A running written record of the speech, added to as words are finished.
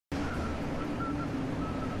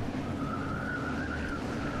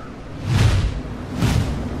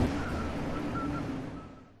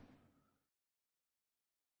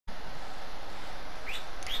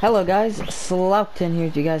Hello guys, Sloughton here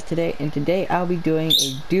with you guys today, and today I'll be doing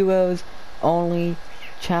a duos only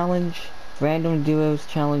challenge, random duos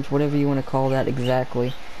challenge, whatever you want to call that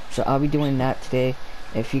exactly. So I'll be doing that today.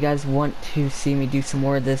 If you guys want to see me do some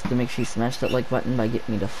more of this, then make sure you smash that like button by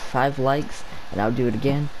getting me to 5 likes, and I'll do it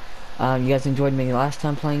again. You guys enjoyed me last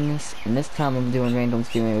time playing this, and this time I'm doing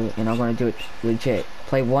randoms duo, and I'm going to do it legit.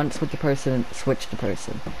 Play once with the person, switch the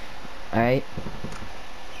person. Alright?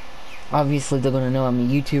 Obviously they're gonna know I'm a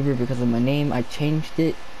YouTuber because of my name. I changed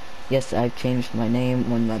it. Yes, I've changed my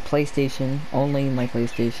name on my PlayStation, only my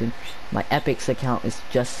PlayStation. My Epic's account is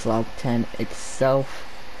just Sloughton itself.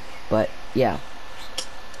 But yeah,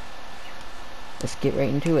 let's get right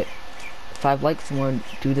into it. 5 likes and we'll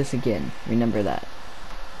do this again. Remember that.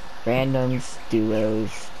 Randoms,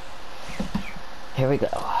 duos. Here we go.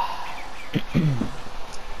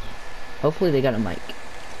 Hopefully they got a mic.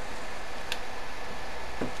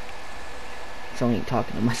 It's only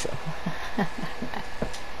talking to myself.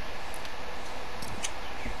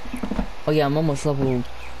 Oh yeah, I'm almost level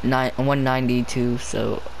 192,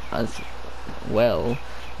 so as well,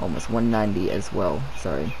 almost 190 as well.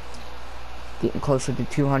 Sorry, getting closer to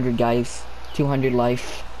 200, guys. 200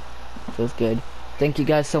 life feels good. Thank you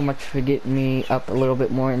guys so much for getting me up a little bit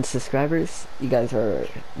more in subscribers. You guys are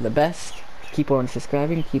the best. Keep on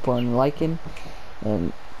subscribing, keep on liking,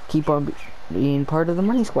 and keep on being part of the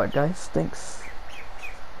money squad, guys. Thanks.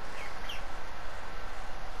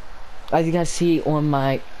 As you guys see on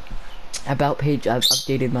my about page, I've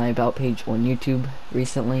updated my about page on YouTube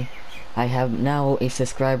recently. I have now a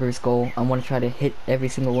subscribers goal. I want to try to hit every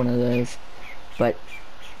single one of those, but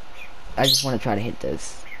I just want to try to hit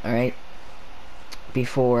those, alright?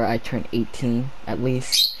 Before I turn 18, at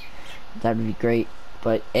least. That would be great,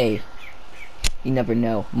 but hey, you never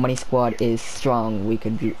know. Money Squad is strong. We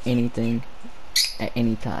could do anything at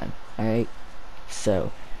any time, alright?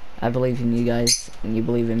 So I believe in you guys, and you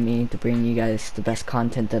believe in me to bring you guys the best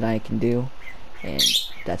content that I can do, and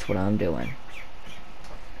that's what I'm doing.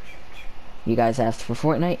 You guys asked for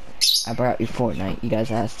Fortnite, I brought you Fortnite. You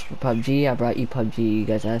guys asked for PUBG, I brought you PUBG. You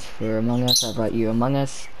guys asked for Among Us, I brought you Among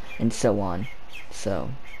Us, and so on.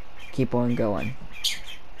 So, keep on going.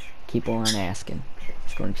 Keep on asking.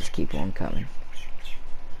 It's going to just keep on coming.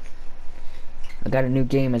 I got a new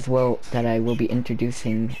game as well that I will be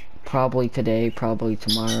introducing probably today, probably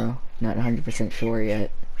tomorrow. Not 100% sure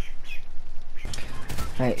yet.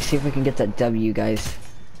 Alright, see if we can get that W, guys.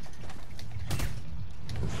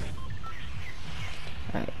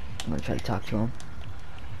 Alright, I'm gonna try to talk to him.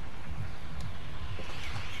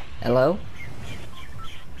 Hello?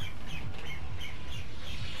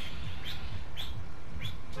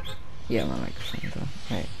 Yeah, my microphone's on.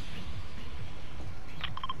 Alright.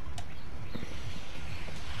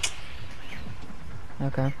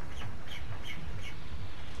 Okay.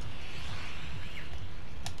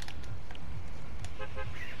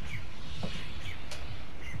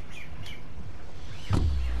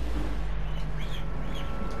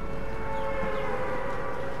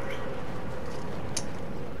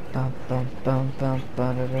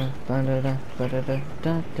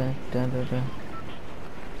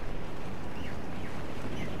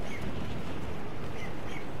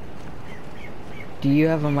 Do you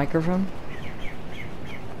have a microphone?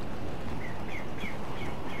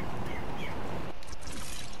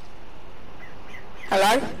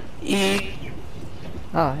 Hello?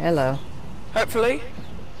 Oh, hello. Hopefully.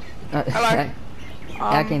 Hello?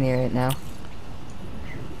 I can hear it now.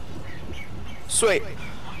 Sweet.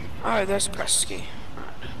 Oh, there's Presky.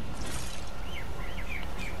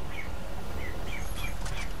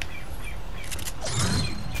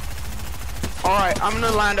 Alright, I'm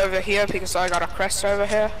gonna land over here because I got a crest over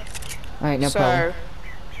here. Alright, no problem.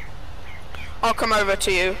 I'll come over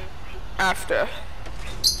to you after.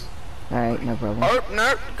 Alright, no problem. Oh,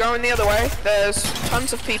 no, going the other way. There's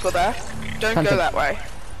tons of people there. Don't go that way.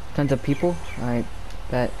 Tons of people? Alright,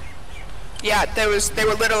 bet. Yeah, they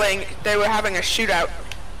were having a shootout.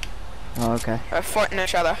 Oh, okay. Fighting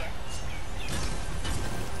each other.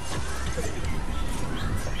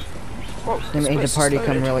 Whoa, They made the party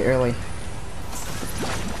come really early.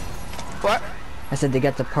 What? I said they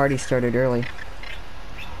got the party started early.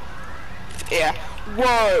 Yeah.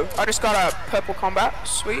 Whoa! I just got a purple combat.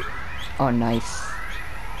 Sweet. Oh, nice.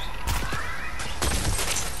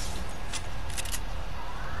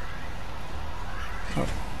 Oh,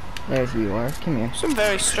 there's you are. Come here. Some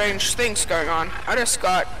very strange things going on. I just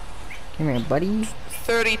got... Come here, buddy.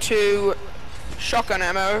 32 shotgun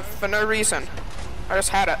ammo for no reason. I just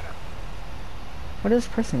had it. Where did this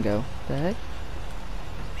person go? The heck?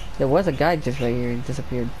 There was a guy just right here. He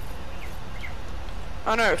disappeared.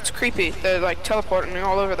 I know, it's creepy. They're like teleporting me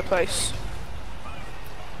all over the place.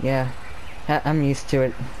 Yeah, I'm used to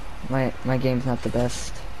it. My game's not the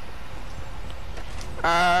best.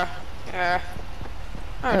 Yeah. I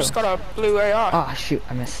Oh. just got a blue AR. Oh shoot,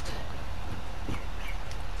 I missed.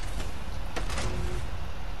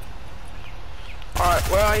 Alright,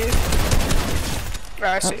 where are you?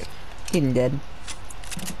 I Oh, see you. Eden dead.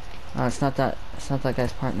 Oh, it's not that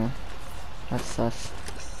guy's partner. That's sus.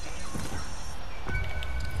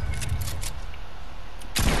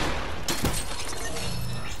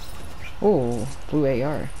 Oh, blue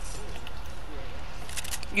AR.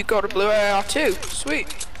 You got a blue AR too.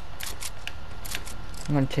 Sweet.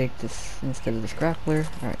 I'm gonna take this instead of this grappler.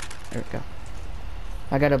 Alright, there we go.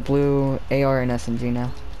 I got a blue AR and SMG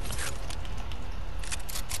now.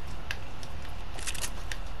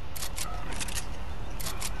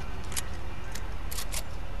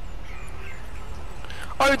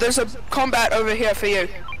 Oh, there's a combat over here for you.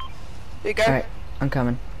 There you go. Alright, I'm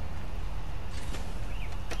coming.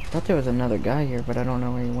 Thought there was another guy here, but I don't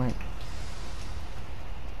know where he went.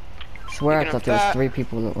 Swear I Picking thought up there was that. 3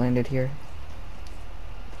 people that landed here.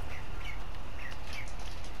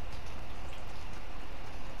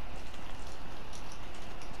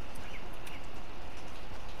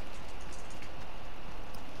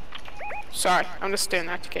 Sorry, I'm just doing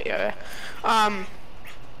that to get you there. I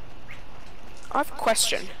have a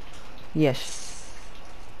question. Yes.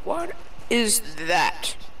 What is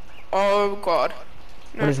that? Oh god.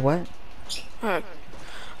 No. What is what? Oh,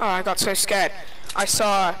 I got so scared. I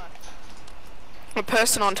saw a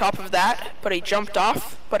person on top of that, but he jumped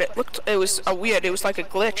off, but it was a weird, it was like a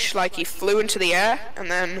glitch, like he flew into the air, and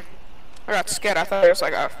then I got scared. I thought it was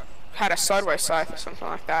like had a sideways scythe or something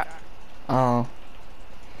like that. Oh.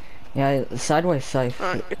 Yeah, sideways scythe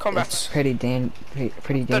Your combat's... is pretty dangerous.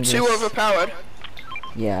 They're too overpowered.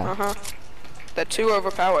 Yeah. Uh-huh. They're too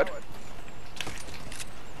overpowered.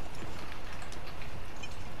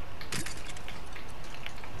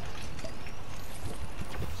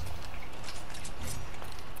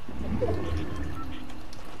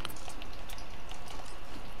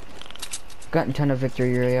 Gotten a ton of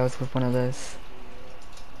victory royales with one of those.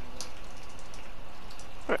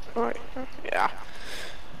 Right. Yeah.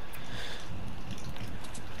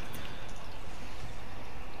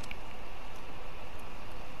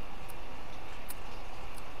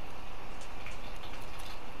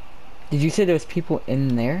 Did you say there was people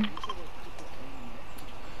in there?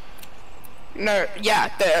 No,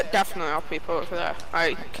 yeah, there definitely are people over there.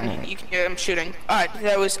 You can hear them shooting.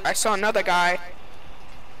 I saw another guy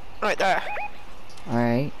right there.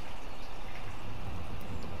 Alright.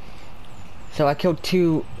 So I killed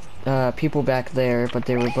 2 people back there, but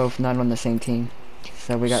they were both not on the same team.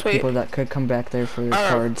 So we got Sweet. people that could come back there for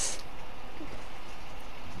cards.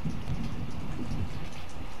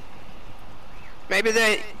 Maybe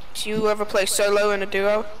do you ever play solo in a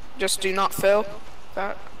duo? Just do not fill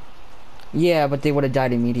that. Yeah, but they would have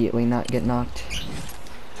died immediately, not get knocked.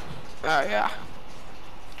 Oh yeah.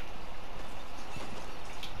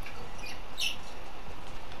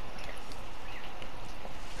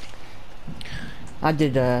 I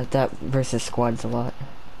did that versus squads a lot.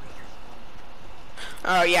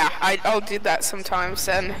 Oh yeah, I'll do that sometimes,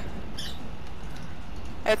 and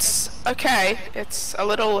it's okay. It's a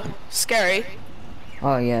little scary.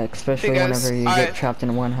 Oh yeah, especially Because whenever you get trapped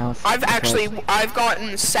in one house. I've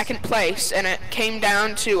gotten second place, and it came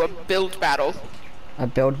down to a build battle. A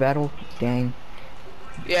build battle? Dang.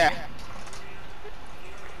 Yeah.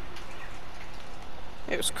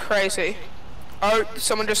 It was crazy. Oh,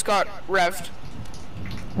 someone just got revved.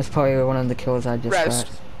 That's probably one of the kills I just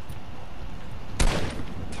Rezzed. got.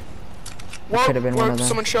 Whoa, could have been one of them.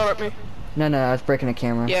 someone shot at me. No, I was breaking a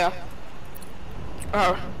camera. Yeah.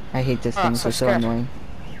 Oh. I hate this Oh, thing, so it's so scared. annoying.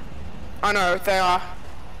 I know, they are.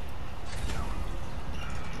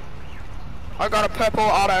 I got a purple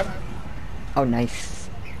auto. Oh, nice.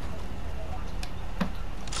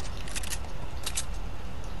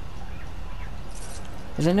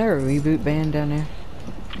 Isn't there a reboot van down there?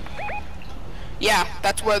 Yeah,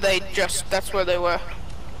 that's where they were.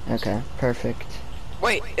 Okay, perfect.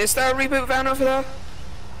 Wait, is there a reboot van over there?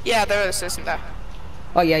 Yeah, there is, isn't there?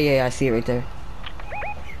 Oh, yeah, I see it right there.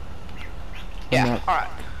 Yeah, alright.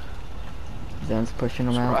 Zone's pushing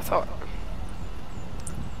them That's what I out. thought.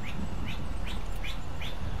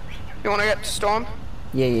 You wanna get to Storm?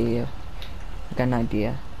 Yeah. I got an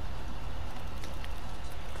idea.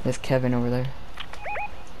 There's Kevin over there.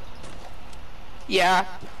 Yeah.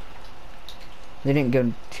 They didn't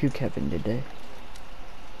go to Kevin, did they?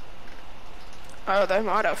 Oh, they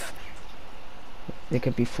might have. They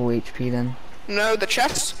could be full HP then. No, the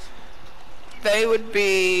chest. They would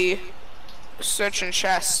be searching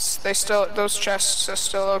chests. Those chests are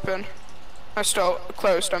still open. Are still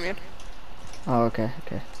closed, I mean. Oh, okay,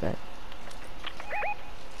 okay, bet.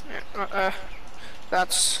 Yeah,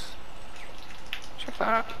 that's... Check that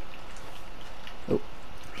out. Oh.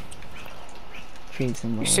 Trees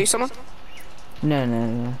and You see someone? No, no,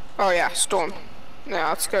 no. Oh yeah, Storm. Yeah,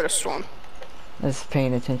 let's go to Storm. I was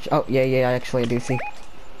paying attention. Oh, yeah, yeah, actually I do see.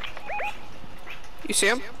 You see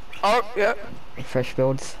him? Oh, yeah. Fresh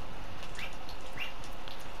builds.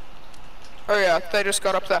 Oh yeah, they just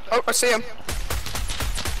got up there. Oh, I see him.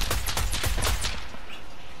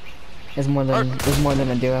 There's more than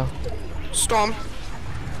a duo. Storm.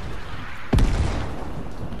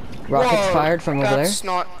 Rockets Whoa, fired from over there. That's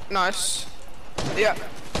not nice. Yeah.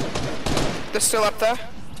 They're still up there.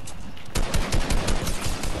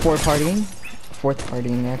 Fourth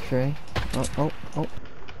partying actually. Oh, oh, oh.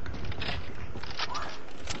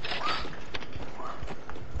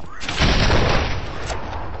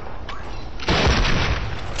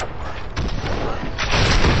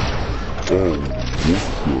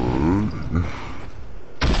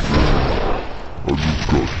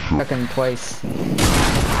 Fucking twice.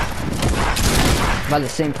 By the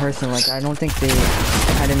same person, like I don't think they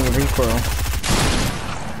had any recoil.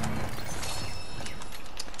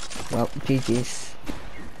 Well, GG's.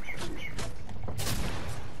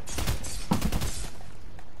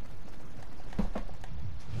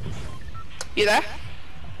 You there?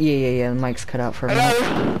 Yeah, yeah, yeah, the mic's cut out for a minute.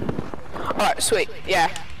 Hello? Alright, sweet. Yeah.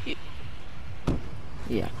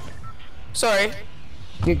 Yeah. Sorry.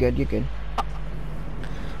 You're good, you're good.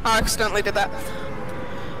 I accidentally did that.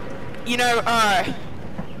 You know,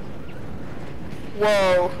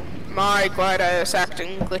 whoa, my glider is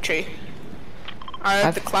acting glitchy. I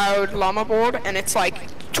have the cloud llama board and it's like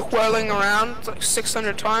twirling around like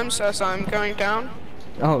 600 times as I'm going down.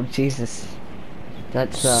 Oh, Jesus.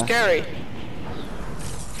 That's, scary.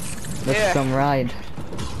 that's Yeah. some ride.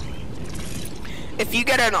 If you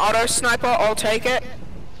get an auto sniper, I'll take it.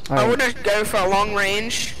 I Alright. wouldn't go for a long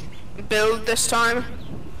range build this time.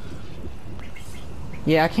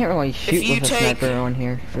 Yeah, I can't really shoot you with a take- sniper on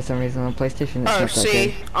here for some reason on PlayStation. It's Oh, not that see,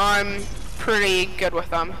 good. I'm pretty good with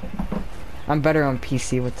them. I'm better on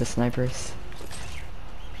PC with the snipers.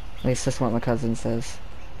 At least that's what my cousin says.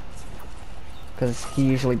 Because he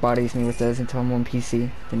usually bodies me with those until I'm on PC.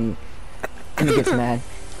 Then he gets mad.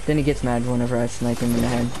 Then he gets mad whenever I snipe him in the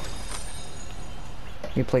head.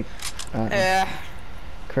 We play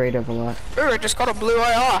creative a lot. Ooh, I just got a blue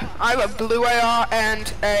AR. I have a blue AR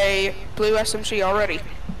and a blue SMG already.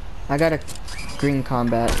 I got a green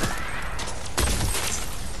combat.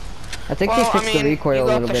 I think Well, they fixed the recoil a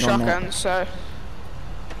little bit on shotgun, that. so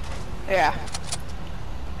yeah.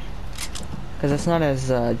 Because it's not as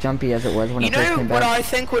jumpy as it was when You it first know came what back. I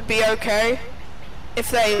think would be okay? If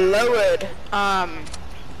they lowered,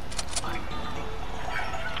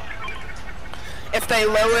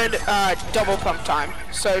 double pump time.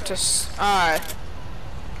 So to, I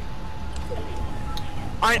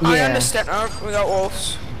Yeah. understand, oh, we got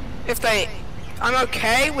wolves. I'm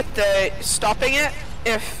okay with the stopping it,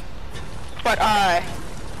 but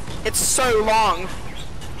it's so long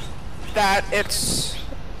that it's...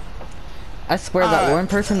 I swear that one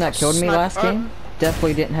person that killed me last sniper- game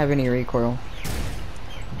definitely didn't have any recoil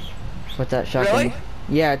with that shotgun. Really?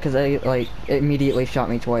 Yeah, because I like immediately shot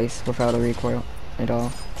me twice without a recoil at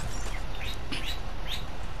all.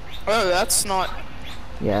 Oh, that's not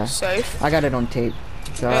Yeah, safe. I got it on tape,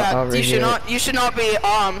 so Yeah, I'll you review should it. not. You should not be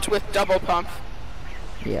armed with double pump.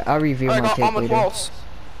 Yeah, I'll review I my got tape armored later. walls.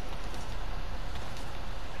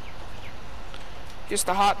 Just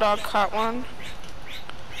the hot dog cut one.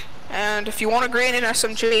 And if you want a green in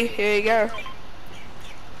SMG, here you go.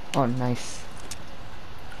 Oh, nice.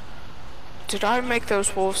 Did I make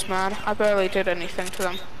those wolves mad? I barely did anything to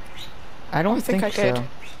them. I don't think I did. so.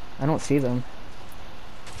 I don't see them.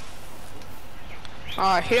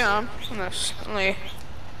 I hear them, and they're suddenly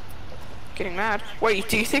getting mad. Wait,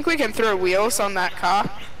 do you think we can throw wheels on that car?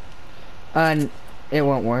 It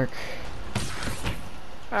won't work.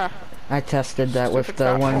 Ah, I tested that with Stupid the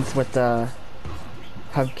car. ones with the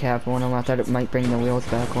hubcap on them. I thought it might bring the wheels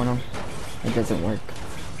back on them. It doesn't work.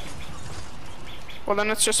 well then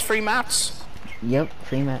it's just free mats. Yep,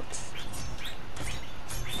 free mats.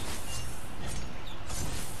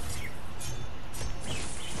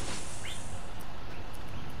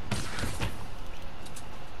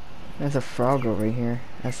 There's a frog over here.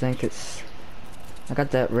 I think it's... I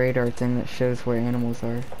got that radar thing that shows where animals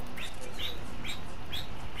are.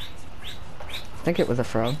 I think it was a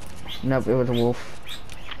frog. Nope, it was a wolf.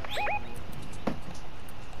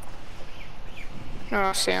 Oh,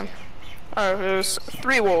 I see him. Oh, there's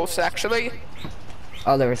 3 wolves actually.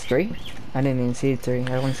 Oh, there was 3? I didn't even see 3.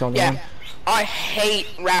 I only saw the Yeah, one. I hate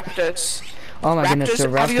raptors. Oh my goodness, the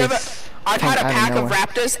Raptors, have you ever... raptors I've come had a out of pack of nowhere.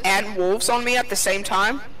 raptors and wolves on me at the same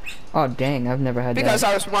time Oh dang, I've never had because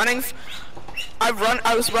that. I was running. I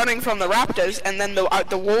was running from the raptors, and then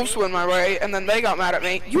the wolves were in my way, and then they got mad at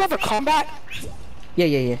me. You have a combat?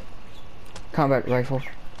 Yeah. Combat rifle.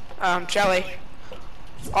 Jelly.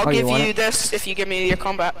 I'll Oh, you give want you it? this if you give me your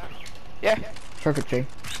combat. Yeah. Perfect tree.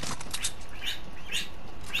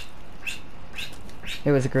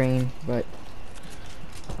 It was green, but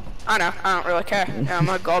I know. I don't really care. Yeah, I'm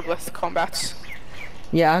a god with combats.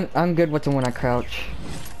 yeah, I'm good with the one I crouch.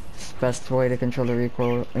 It's the best way to control the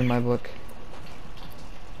recoil in my book.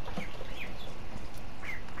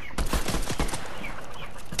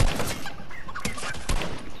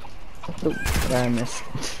 Oop, I missed.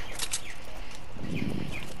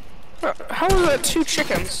 How are there 2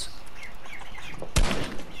 chickens?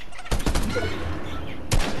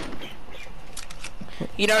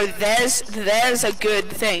 You know, there's a good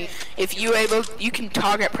thing. If you can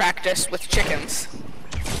target practice with chickens.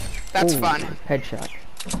 That's Ooh, fun. Headshot.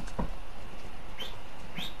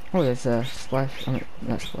 Oh, there's a splash. I mean,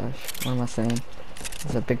 not splash. What am I saying?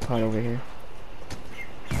 There's a big pot over here.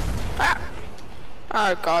 Ah.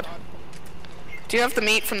 Oh god. Do you have the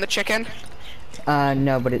meat from the chicken?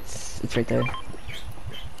 No, but it's right there.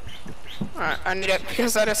 Alright, I need it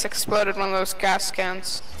because I just exploded one of those gas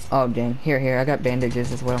cans. Oh dang. Here, I got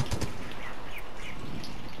bandages as well.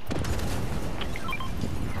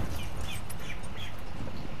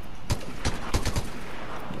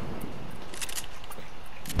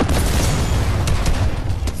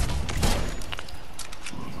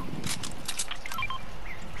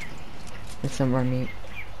 There's some more meat.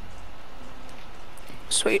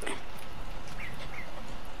 Sweet.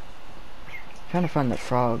 Trying to find the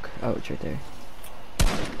frog. Oh, it's right there.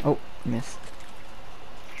 Oh, missed.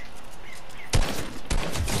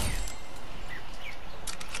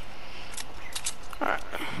 Alright.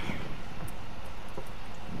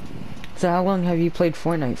 So how long have you played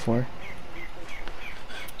Fortnite for?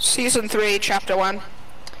 Season 3, Chapter 1.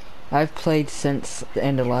 I've played since the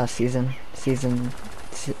end of last season. Season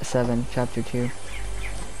 7, Chapter 2.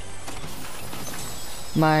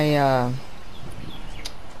 My,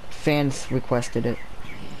 fans requested it.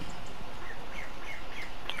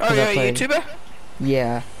 Oh, you're a YouTuber?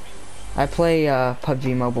 Yeah. I play,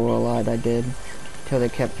 PUBG Mobile a lot, I did. Till they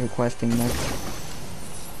kept requesting this.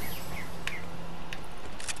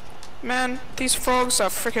 Man, these frogs are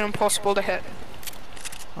freaking impossible to hit.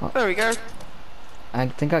 Oh. There we go. I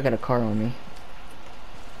think I got a car on me.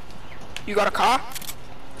 You got a car?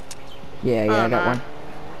 Yeah, I got one.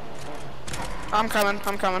 I'm coming.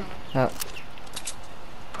 Oh.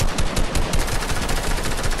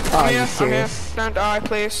 Oh, I'm are here, you I'm here. serious? Don't die,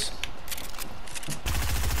 please.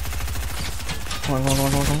 Hold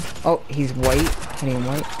on. Oh, he's white. Hitting him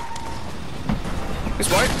white. He's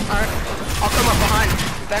white? Alright. I'll come up behind.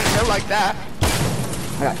 Then he'll like that.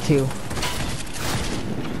 I got 2.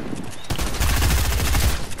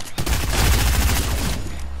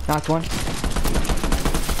 Knocked one.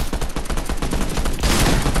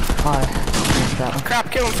 Oh, I missed that one.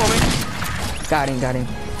 Crap, kill him for me. Got him.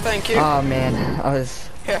 Thank you. Oh man, I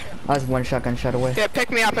Here. was one shotgun shot away. Yeah,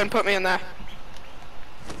 pick me up and put me in there.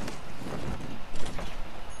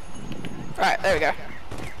 Alright, there we go.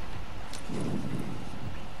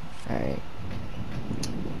 Alright.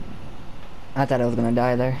 I thought I was gonna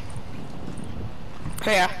die there.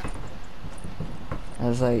 Here. I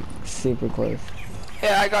was like super close.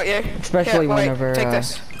 Yeah, I got you. Especially Here, wait, whenever take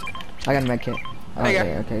this. I got a med kit. There you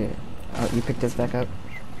go. Okay. Oh, you picked this back up.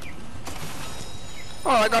 Oh,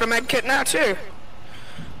 I got a med kit now too.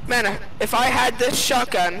 Man, if I had this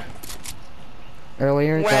shotgun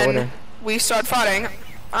Earlier, that when would've. we started fighting,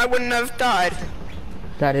 I wouldn't have died.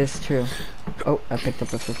 That is true. Oh, I picked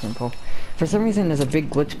up a fishing pole. For some reason, there's a big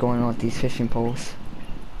glitch going on with these fishing poles.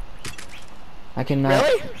 I cannot.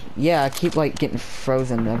 Really? Yeah, I keep like getting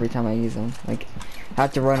frozen every time I use them. Like, I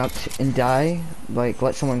have to run up and die, like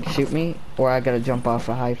let someone shoot me, or I gotta jump off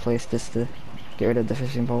a high place just to get rid of the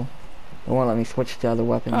fishing pole. It won't let me switch to other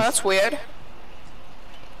weapons. Oh, that's weird.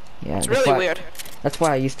 Yeah, It's really weird. That's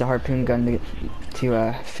why I used the harpoon gun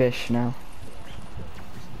to fish now.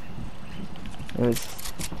 It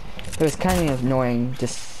was kind of annoying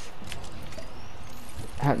just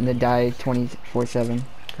having to die 24/7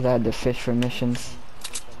 because I had to fish for missions.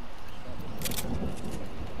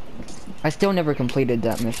 I still never completed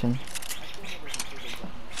that mission.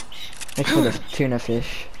 It's for the tuna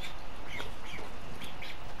fish.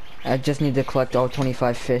 I just need to collect all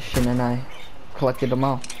 25 fish and then I collected them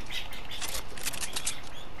all.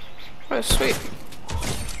 Oh, sweet.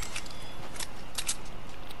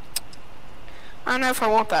 I don't know if I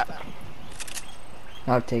want that.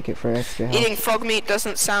 I'll take it for extra health. Eating frog meat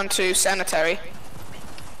doesn't sound too sanitary.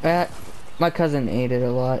 My cousin ate it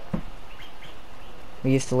a lot.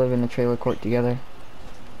 We used to live in a trailer court together.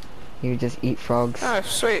 He would just eat frogs. Oh,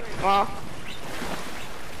 sweet. Well.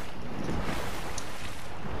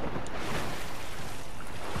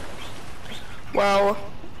 Well,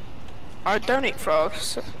 I don't eat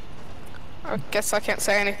frogs. I guess I can't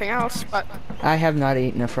say anything else, but... I have not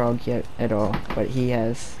eaten a frog yet at all, but he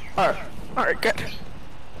has. Oh, alright, good.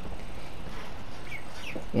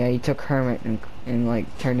 Yeah, he took Hermit and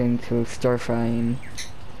like turned into a stir fry and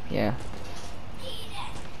yeah.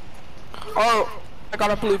 Oh, I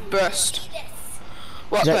got a blue burst.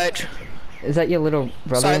 What page? Is that your little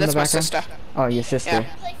brother Sorry, in the that's my background? sister. Oh, your sister.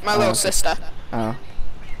 Yeah, my little sister. Oh.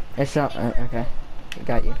 It's not, okay.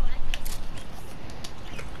 Got you.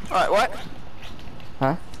 Alright, what?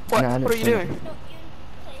 Huh? What? No, What are you doing?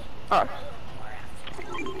 Oh.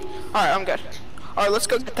 Alright, I'm good. Alright, let's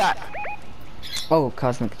go get that. Oh,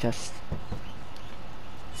 cosmic chest.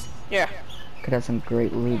 Yeah. Could have some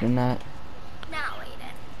great loot in that. Now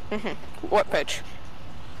wait it. What page?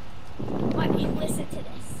 Why don't you listen to this?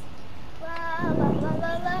 La la la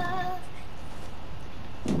la la.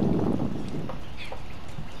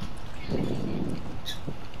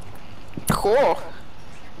 Cool.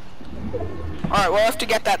 Alright, we'll have to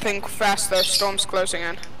get that thing fast, the storm's closing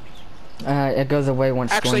in. It goes away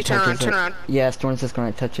once Actually, Storm touches turn it. around. Yeah, Storm's just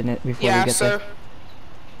gonna touch it before Yeah, we get so... there.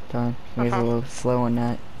 Darn, he's a little slow on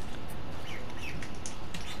that.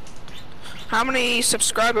 How many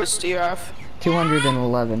subscribers do you have?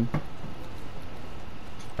 211.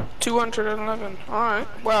 211. Alright,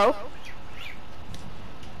 well...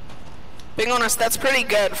 Being honest, that's pretty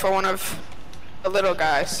good for one of the little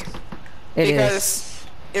guys. It because is.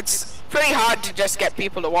 It's pretty hard to just get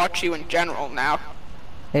people to watch you in general now.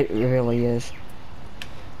 It really is.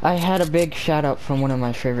 I had a big shout out from one of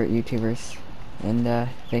my favorite YouTubers, and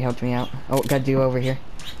they helped me out. Oh, got you over here.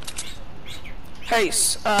 Hey,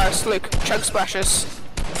 Slook, chug splashes.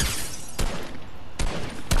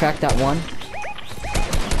 Crack that one.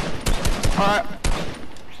 Alright,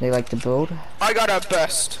 They like to build. I got a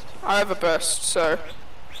burst. I have a burst, so...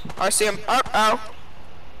 I see him. Oh, ow.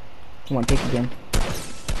 Come on, peek again.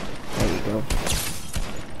 There you go.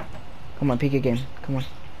 Come on, peek again. Come on.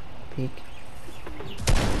 Peek.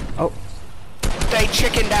 Oh. They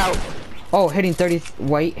chickened out. Oh, hitting 30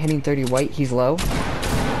 white, hitting 30 white. He's low.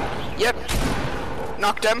 Yep.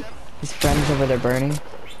 Knocked him. His friends over there burning.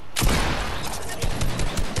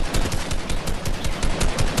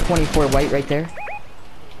 24 white right there.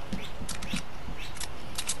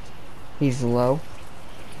 He's low.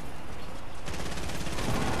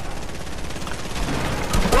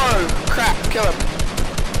 Whoa, crap, kill him.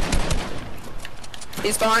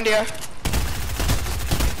 He's behind you.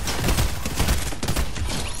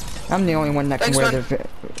 I'm the only one that can Thanks, wear the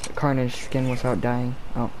Carnage skin without dying.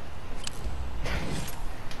 Oh.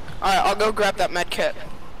 Alright, I'll go grab that med kit.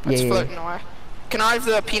 It's Yeah. floating away. Can I have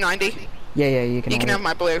the P90? Yeah, you can. You can have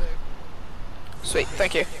my blue. Sweet,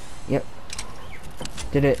 thank you. Yep.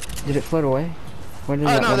 Did it float away? Where did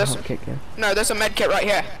Oh, that no, one there's- health kit go? No, there's a med kit right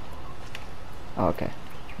here. Oh, okay.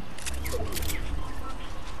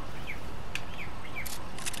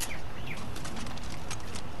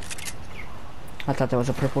 I thought that was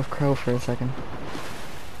a purple crow for a second.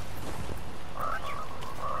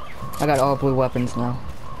 I got all blue weapons now.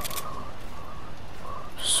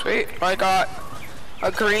 Sweet, I got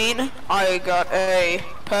a green, I got a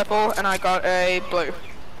purple, and I got a blue.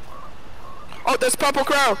 Oh, there's purple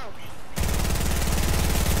crow!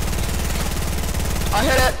 I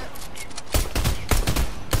hit it!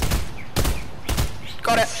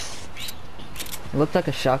 Got it! It looked like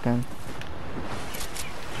a shotgun.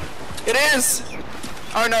 It is!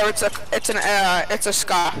 Oh no, it's a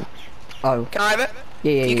scar. Oh. Can I have it?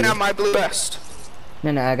 Yeah. You can have my blue vest. No,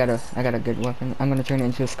 I got a good weapon. I'm gonna turn it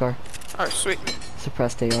into a scar. Oh, sweet.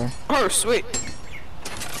 Suppressed AR. Oh, sweet.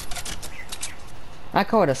 I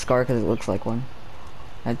call it a scar because it looks like one.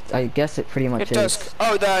 I guess it pretty much It does.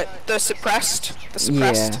 Oh, the suppressed? The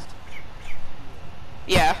suppressed?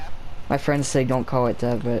 Yeah. Yeah. My friends say don't call it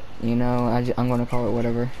that, but you know, I'm gonna call it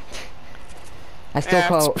whatever. I still Yeah,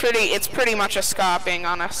 call it's pretty much a scar, being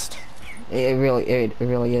honest. it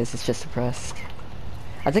really is. It's just suppressed.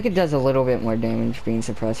 I think it does a little bit more damage being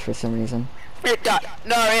suppressed for some reason. It does.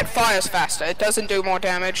 No, it fires faster. It doesn't do more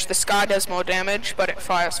damage. The scar does more damage, but it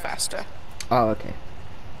fires faster. Oh, okay.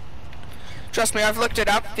 Trust me, I've looked it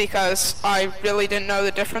up because I really didn't know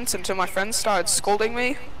the difference until my friends started scolding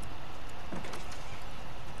me.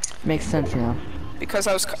 Makes sense now. because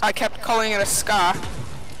I kept calling it a scar.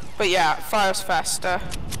 But yeah, fires faster.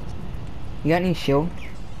 You got any shield?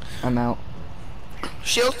 I'm out.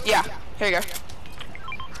 Shield? Yeah. Here you go.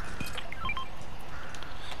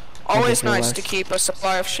 Always feel nice less. to keep a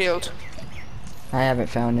supply of shield. I haven't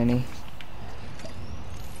found any.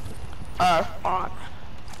 Alright.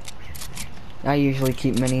 I usually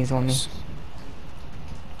keep minis on me.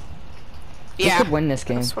 We Yeah. could win this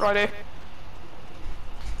game. That's what I do.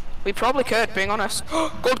 We probably could, being honest.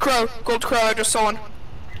 Gold crow! Gold crow, I just saw one.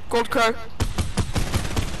 Gold crow.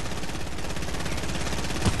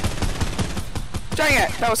 Dang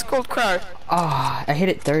it, that was a gold crow. Ah, I hit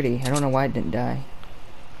it 30. I don't know why it didn't die.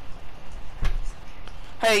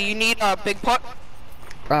 Hey, you need a big pot?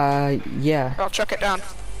 Yeah. I'll chuck it down.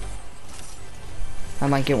 I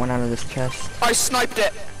might get one out of this chest. I sniped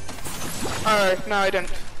it. Oh, no I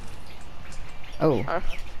didn't. Oh, Oh,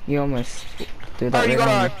 you almost threw that you right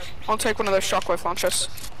on got me. I'll take one of those shockwave launchers.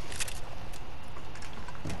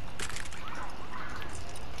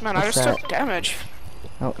 Man, I What's just that? took damage.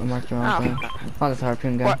 Oh, I marked the wrong thing. Oh, that's a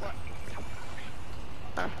harpoon gun. What?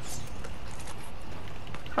 Oh.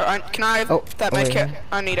 Alright, can I have Oh, that over med kit? here.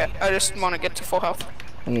 I need it. I just want to get to full health.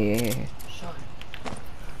 Yeah. Sean,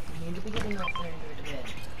 you need to be getting up there and going to bed.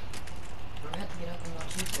 We're gonna have to get up and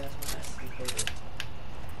watch you guys when I sleep later.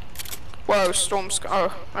 Whoa, storm's.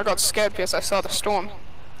 Oh, I got scared because I saw the storm.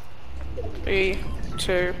 3,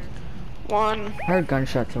 2, 1. I heard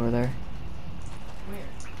gunshots over there. Where?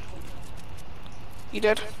 You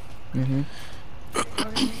did? Mm-hmm.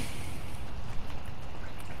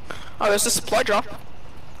 Oh, there's a supply drop.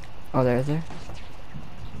 Oh, there's there.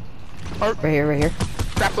 Oh, Right here, right here.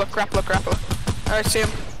 grappler, grappler, grappler. I see him.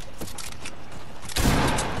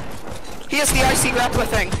 He has the icy grappler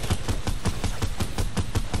thing.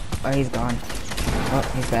 Oh, he's gone.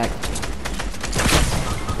 Oh, he's back.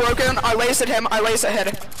 Broken. I lasered him. I laser hit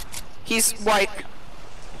him. He's white.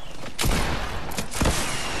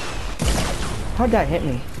 How'd that hit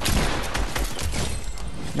me?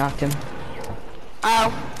 Knocked him.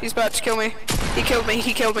 Ow. He's about to kill me. He killed me.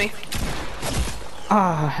 He killed me.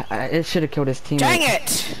 Ah, it should have killed his teammate. Dang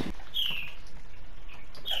it!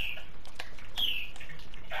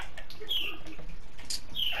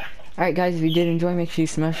 Alright guys, if you did enjoy, make sure you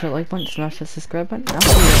smash that like button, smash that subscribe button. I'll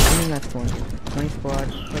see you in the next one. 20 squad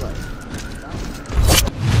for life.